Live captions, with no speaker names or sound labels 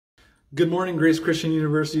Good morning, Grace Christian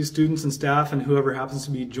University students and staff and whoever happens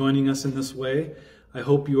to be joining us in this way. I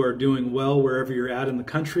hope you are doing well wherever you're at in the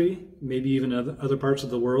country, maybe even other parts of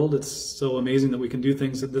the world. It's so amazing that we can do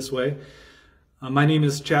things this way. My name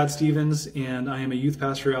is Chad Stevens, and I am a youth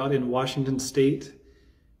pastor out in Washington State.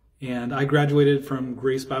 And I graduated from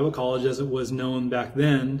Grace Bible College as it was known back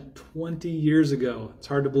then 20 years ago. It's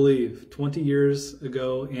hard to believe. 20 years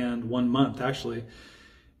ago and 1 month, actually.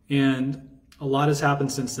 And a lot has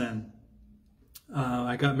happened since then.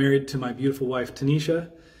 I got married to my beautiful wife,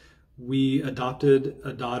 Tanisha. We adopted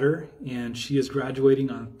a daughter, and she is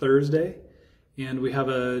graduating on Thursday. And we have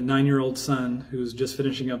a 9-year-old son who's just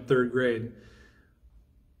finishing up 3rd grade.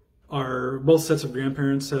 Both sets of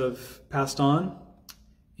grandparents have passed on,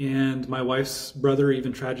 and my wife's brother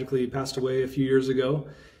even tragically passed away a few years ago.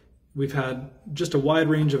 We've had just a wide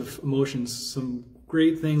range of emotions, some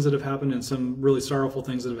great things that have happened and some really sorrowful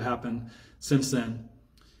things that have happened since then.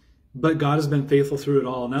 But God has been faithful through it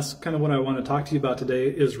all. And that's kind of what I want to talk to you about today,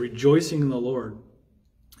 is rejoicing in the Lord.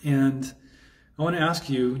 And I want to ask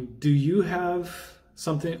you, do you have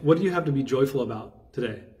something, what do you have to be joyful about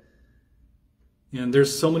today? And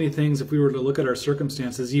there's so many things. If we were to look at our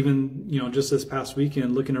circumstances, even, just this past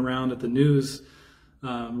weekend, looking around at the news,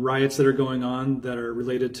 riots that are going on that are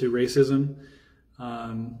related to racism,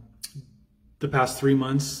 the past 3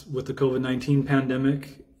 months with the COVID-19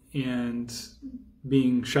 pandemic and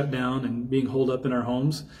being shut down and being holed up in our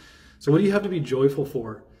homes. So what do you have to be joyful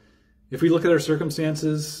for? If we look at our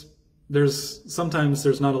circumstances, sometimes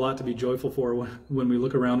there's not a lot to be joyful for when we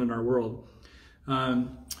look around in our world.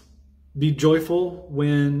 Be joyful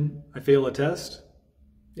when I fail a test?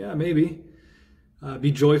 Yeah, maybe.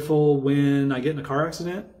 Be joyful when I get in a car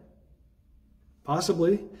accident?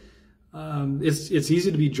 Possibly. It's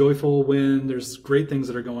easy to be joyful when there's great things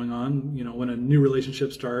that are going on, when a new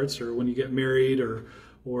relationship starts, or when you get married, or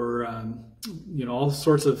all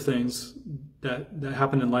sorts of things that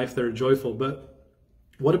happen in life that are joyful. But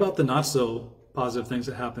what about the not so positive things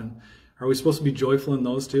that happen? Are we supposed to be joyful in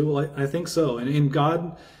those too? Well, I think so. And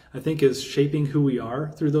God, I think, is shaping who we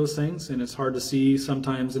are through those things. And it's hard to see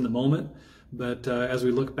sometimes in the moment. But as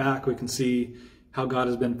we look back, we can see how God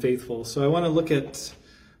has been faithful. So I want to look at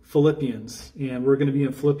Philippians, and we're going to be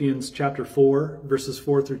in Philippians chapter 4, verses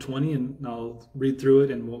 4 through 20, and I'll read through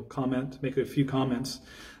it and we'll make a few comments.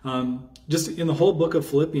 Just in the whole book of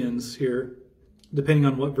Philippians here, depending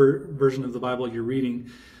on what version of the Bible you're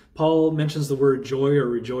reading, Paul mentions the word joy or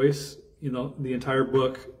rejoice, the entire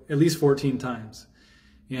book at least 14 times.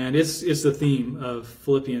 And it's the theme of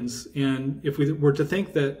Philippians. And if we were to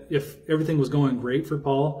think that if everything was going great for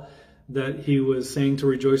Paul, that he was saying to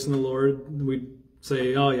rejoice in the Lord, we'd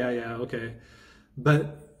say, oh, yeah, okay.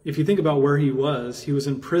 But if you think about where he was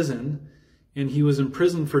in prison, and he was in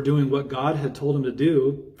prison for doing what God had told him to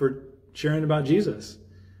do, for sharing about Jesus.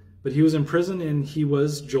 But he was in prison, and he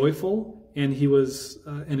was joyful, and he was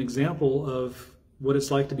an example of what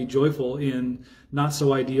it's like to be joyful in a not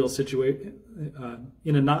so ideal situation.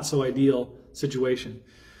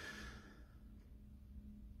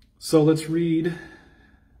 So let's read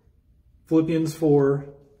Philippians 4.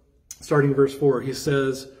 Starting verse 4, he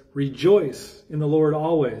says, rejoice in the Lord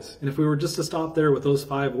always. And if we were just to stop there with those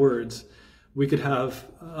 5 words, we could have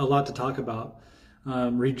a lot to talk about.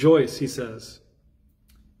 Rejoice, he says.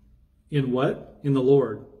 In what? In the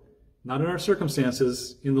Lord. Not in our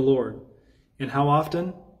circumstances, in the Lord. And how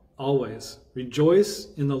often? Always. Rejoice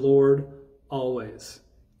in the Lord always.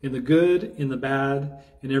 In the good, in the bad,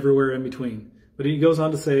 and everywhere in between. But he goes on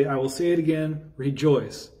to say, I will say it again,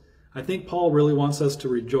 rejoice. I think Paul really wants us to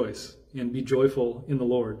rejoice and be joyful in the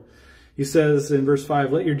Lord. He says in verse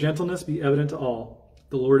 5, let your gentleness be evident to all.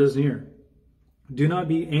 The Lord is near. Do not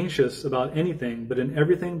be anxious about anything, but in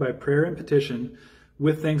everything by prayer and petition,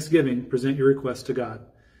 with thanksgiving, present your requests to God.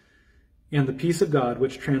 And the peace of God,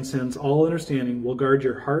 which transcends all understanding, will guard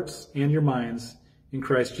your hearts and your minds in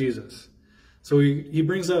Christ Jesus. So he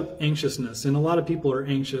brings up anxiousness, and a lot of people are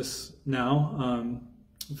anxious now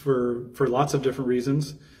for lots of different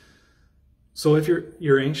reasons. So if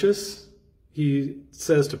you're anxious, he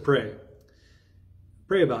says to pray.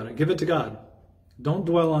 Pray about it. Give it to God. Don't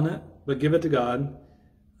dwell on it, but give it to God.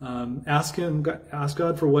 Ask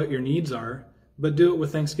God for what your needs are, but do it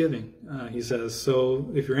with thanksgiving, he says.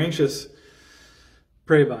 So if you're anxious,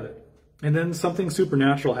 pray about it. And then something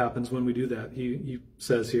supernatural happens when we do that. He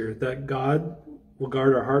says here that God will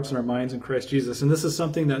guard our hearts and our minds in Christ Jesus. And this is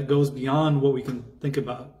something that goes beyond what we can think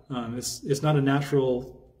about. It's not a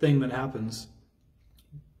natural thing that happens,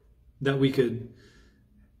 that we could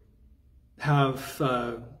have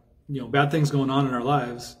bad things going on in our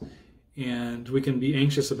lives and we can be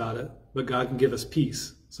anxious about it, but God can give us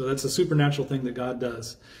peace So that's a supernatural thing that God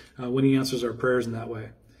does when he answers our prayers in that way.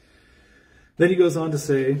 Then he goes on to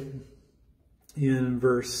say in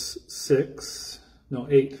verse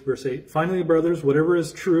 8, finally, brothers, whatever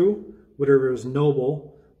is true, whatever is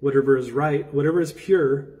noble, whatever is right, whatever is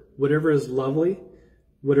pure, whatever is lovely,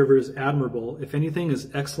 whatever is admirable, if anything is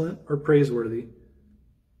excellent or praiseworthy,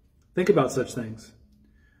 think about such things.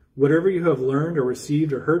 Whatever you have learned or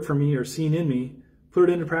received or heard from me or seen in me, put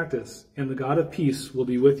it into practice, and the God of peace will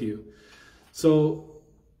be with you. So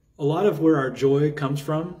a lot of where our joy comes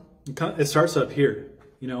from, it starts up here.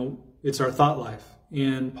 It's our thought life.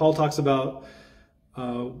 And Paul talks about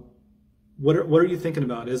what are you thinking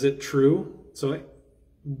about? Is it true? So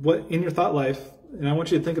what in your thought life, and I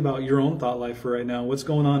want you to think about your own thought life for right now, what's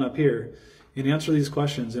going on up here, and answer these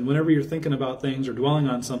questions. And whenever you're thinking about things or dwelling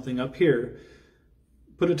on something up here,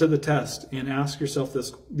 put it to the test and ask yourself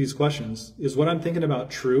these questions. Is what I'm thinking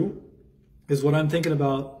about true? Is what I'm thinking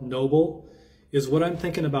about noble? Is what I'm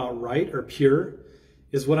thinking about right or pure?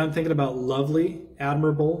 Is what I'm thinking about lovely,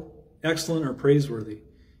 admirable, excellent, or praiseworthy?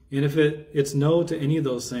 And if it's no to any of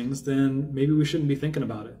those things, then maybe we shouldn't be thinking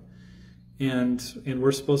about it. And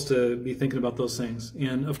we're supposed to be thinking about those things.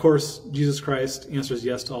 And of course, Jesus Christ answers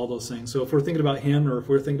yes to all those things. So if we're thinking about him, or if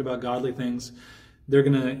we're thinking about godly things, they're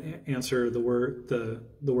going to answer the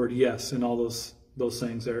word yes in all those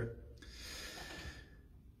things there.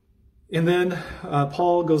 And then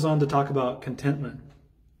Paul goes on to talk about contentment.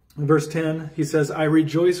 In verse 10, he says, I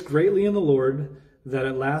rejoice greatly in the Lord that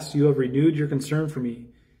at last you have renewed your concern for me.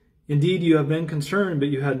 Indeed, you have been concerned, but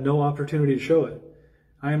you had no opportunity to show it.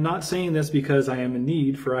 I am not saying this because I am in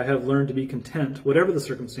need, for I have learned to be content, whatever the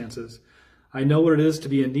circumstances. I know what it is to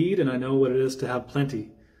be in need, and I know what it is to have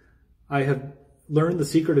plenty. I have learned the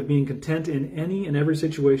secret of being content in any and every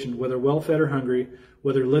situation, whether well-fed or hungry,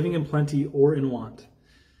 whether living in plenty or in want.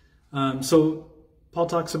 So Paul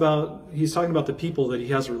he's talking about the people that he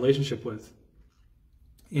has a relationship with,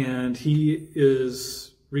 and he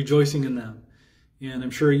is rejoicing in them. And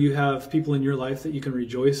I'm sure you have people in your life that you can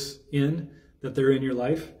rejoice in, that they're in your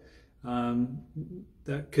life,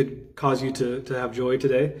 that could cause you to have joy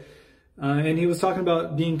today. And he was talking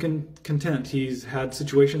about being content. He's had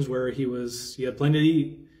situations where he had plenty to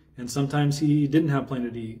eat, and sometimes he didn't have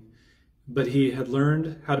plenty to eat, but he had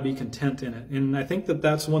learned how to be content in it. And I think that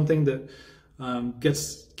that's one thing that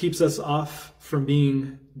keeps us off from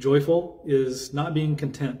being joyful, is not being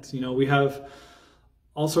content. We have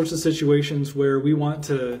all sorts of situations where we want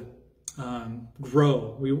to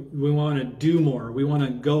grow. We want to do more. We want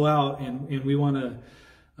to go out and we want to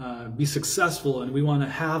be successful, and we want to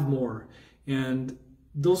have more. And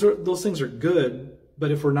those things are good,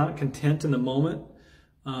 but if we're not content in the moment,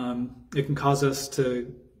 it can cause us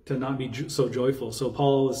to not be so joyful. So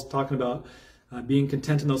Paul is talking about being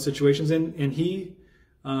content in those situations, and he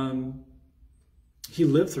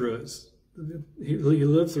lived through it. He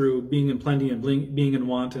lived through being in plenty and being in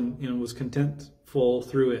want, and was contentful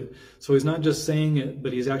through it. So he's not just saying it,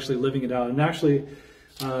 but he's actually living it out. And actually,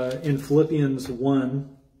 in Philippians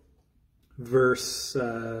 1, verse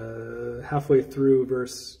halfway through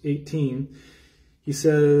verse 18, he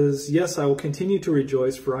says, yes, I will continue to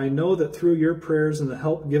rejoice, for I know that through your prayers and the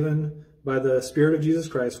help given by the Spirit of Jesus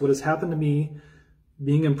Christ, what has happened to me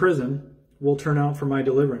being in prison will turn out for my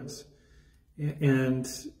deliverance. And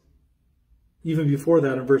even before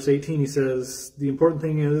that, in verse 18, he says, the important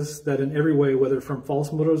thing is that in every way, whether from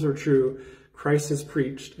false motives or true, Christ is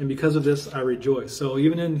preached, and because of this I rejoice. So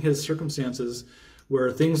even in his circumstances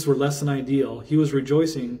where things were less than ideal, he was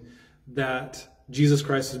rejoicing that Jesus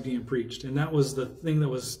Christ was being preached. And that was the thing that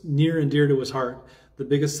was near and dear to his heart. The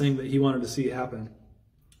biggest thing that he wanted to see happen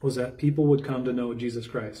was that people would come to know Jesus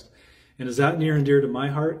Christ. And is that near and dear to my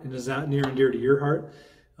heart? And is that near and dear to your heart?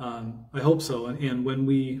 I hope so. And when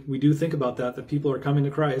we do think about that people are coming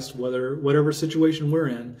to Christ, whatever situation we're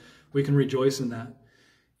in, we can rejoice in that.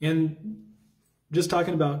 And just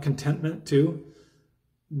talking about contentment too,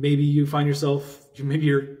 maybe you find yourself, maybe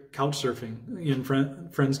you're couch surfing in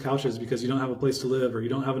friends' couches because you don't have a place to live, or you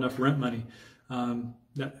don't have enough rent money.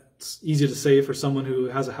 That's easy to say for someone who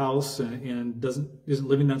has a house and isn't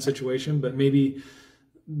living that situation, but maybe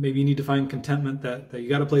you need to find contentment that you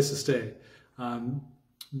got a place to stay.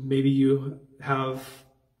 Maybe you have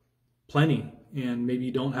plenty, and maybe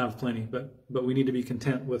you don't have plenty, but we need to be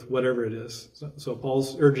content with whatever it is. So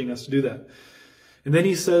Paul's urging us to do that. And then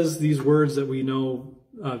he says these words that we know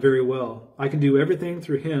very well. I can do everything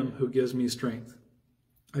through him who gives me strength.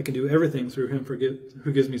 I can do everything through him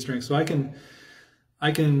who gives me strength. So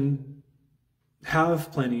I can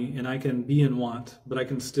have plenty, and I can be in want, but I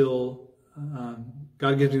can still,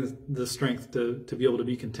 God gives me the strength to be able to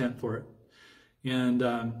be content for it. And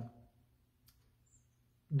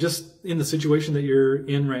just in the situation that you're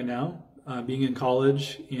in right now, being in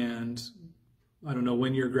college, and I don't know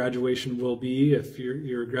when your graduation will be, if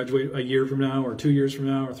you're graduating a year from now or 2 years from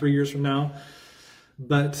now or 3 years from now.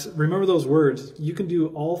 But remember those words: you can do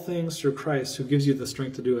all things through Christ who gives you the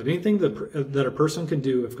strength to do it. Anything that a person can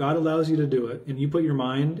do, if God allows you to do it, and you put your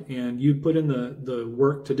mind and you put in the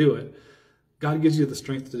work to do it, God gives you the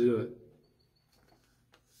strength to do it.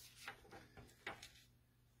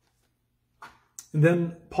 And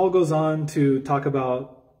then Paul goes on to talk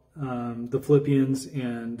about the Philippians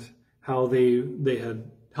and how they had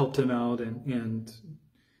helped him out and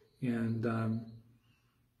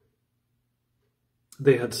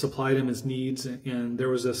they had supplied him his needs, and there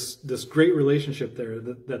was this great relationship there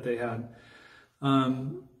that they had.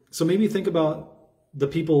 So maybe think about the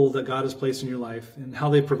people that God has placed in your life and how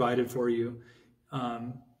they provided for you,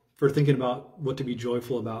 for thinking about what to be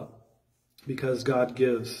joyful about, because God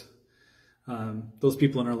gives those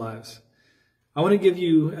people in our lives. I want to give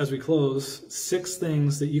you, as we close, 6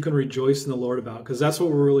 things that you can rejoice in the Lord about, because that's what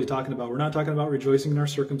we're really talking about. We're not talking about rejoicing in our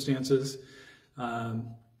circumstances.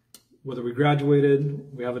 Whether we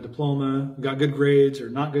graduated, we have a diploma, we got good grades or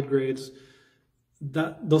not good grades,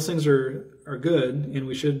 those things are good, and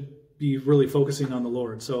we should be really focusing on the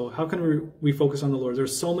Lord. So how can we focus on the Lord?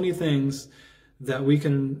 There's so many things that we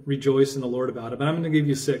can rejoice in the Lord about, but I'm going to give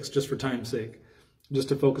you 6 just for time's sake, just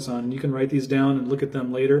to focus on. And you can write these down and look at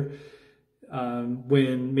them later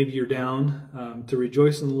when maybe you're down, to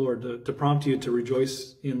rejoice in the Lord, to prompt you to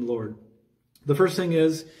rejoice in the Lord. The first thing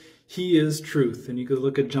is, He is truth. And you could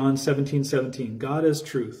look at John 17:17. God is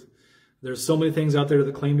truth. There's so many things out there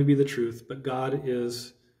that claim to be the truth, but God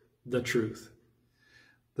is the truth.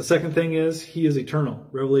 The second thing is, He is eternal.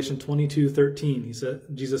 Revelation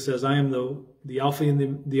 22:13. Jesus says, I am the Alpha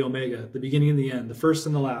and the Omega, the beginning and the end, the first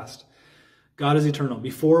and the last. God is eternal.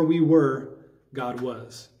 Before we were, God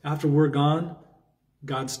was. After we're gone,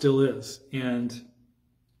 God still is. And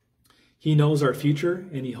He knows our future,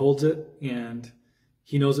 and He holds it, and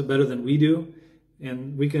He knows it better than we do,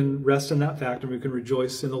 and we can rest in that fact, and we can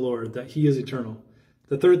rejoice in the Lord that He is eternal.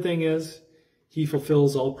 The third thing is, He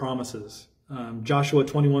fulfills all promises. Joshua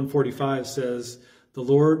 21:45 says, the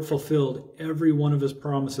Lord fulfilled every one of His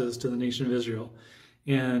promises to the nation of Israel.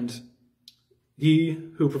 And He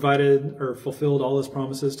who provided or fulfilled all His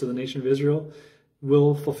promises to the nation of Israel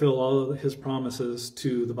will fulfill all of His promises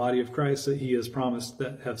to the body of Christ that He has promised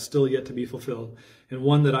that have still yet to be fulfilled. And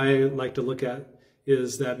one that I like to look at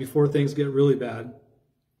is that before things get really bad,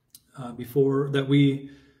 before that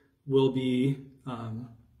we will be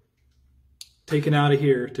taken out of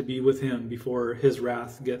here to be with Him before His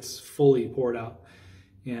wrath gets fully poured out.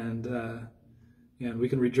 And we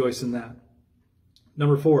can rejoice in that.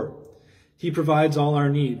 Number 4, He provides all our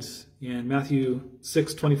needs. And Matthew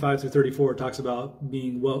 6:25-34 talks about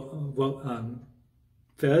being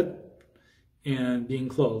fed and being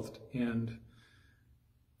clothed. And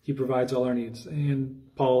He provides all our needs. And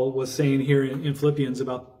Paul was saying here in Philippians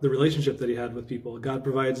about the relationship that he had with people. God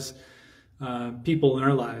provides people in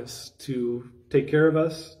our lives to take care of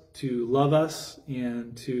us, to love us,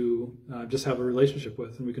 and to just have a relationship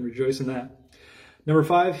with. And we can rejoice in that. Number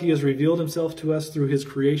 5, He has revealed Himself to us through His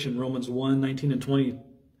creation. Romans 1:19-20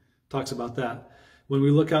 talks about that. When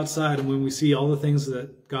we look outside and when we see all the things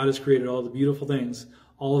that God has created, all the beautiful things,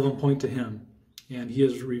 all of them point to Him. And He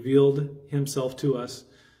has revealed Himself to us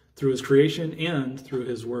through His creation and through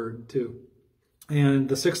His word too. And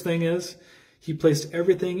the 6th thing is, He placed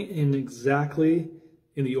everything in exactly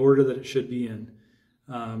in the order that it should be in.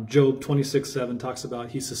 Job 26:7 talks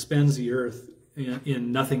about He suspends the earth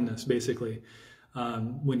in nothingness, basically.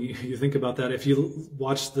 When you think about that, if you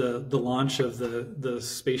watched the launch of the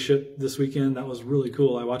spaceship this weekend, that was really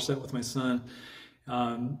cool. I watched that with my son,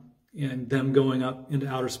 and them going up into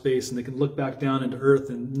outer space, and they can look back down into Earth,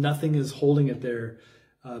 and nothing is holding it there,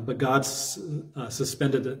 but God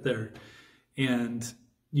suspended it there. And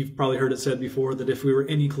you've probably heard it said before that if we were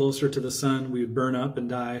any closer to the sun, we would burn up and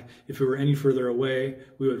die. If we were any further away,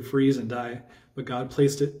 we would freeze and die. But God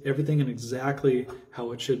placed everything in exactly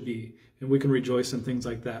how it should be. And we can rejoice in things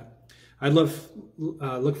like that. I'd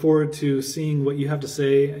look forward to seeing what you have to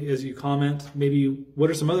say as you comment. Maybe what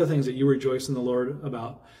are some other things that you rejoice in the Lord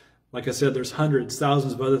about? Like I said, there's hundreds,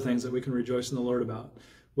 thousands of other things that we can rejoice in the Lord about.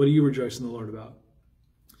 What do you rejoice in the Lord about?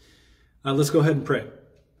 Let's go ahead and pray.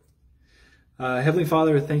 Heavenly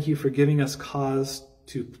Father, thank You for giving us cause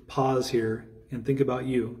to pause here and think about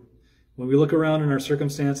You. When we look around in our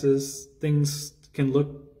circumstances, things can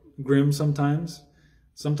look grim sometimes.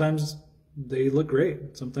 Sometimes they look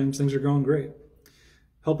great. Sometimes things are going great.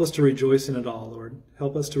 Help us to rejoice in it all, Lord.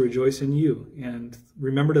 Help us to rejoice in you, and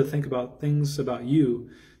remember to think about things about you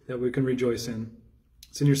that we can rejoice in.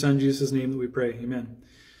 It's in your Son, Jesus' name, that we pray. Amen.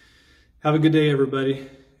 Have a good day, everybody.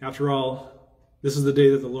 After all, this is the day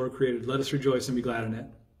that the Lord created. Let us rejoice and be glad in it.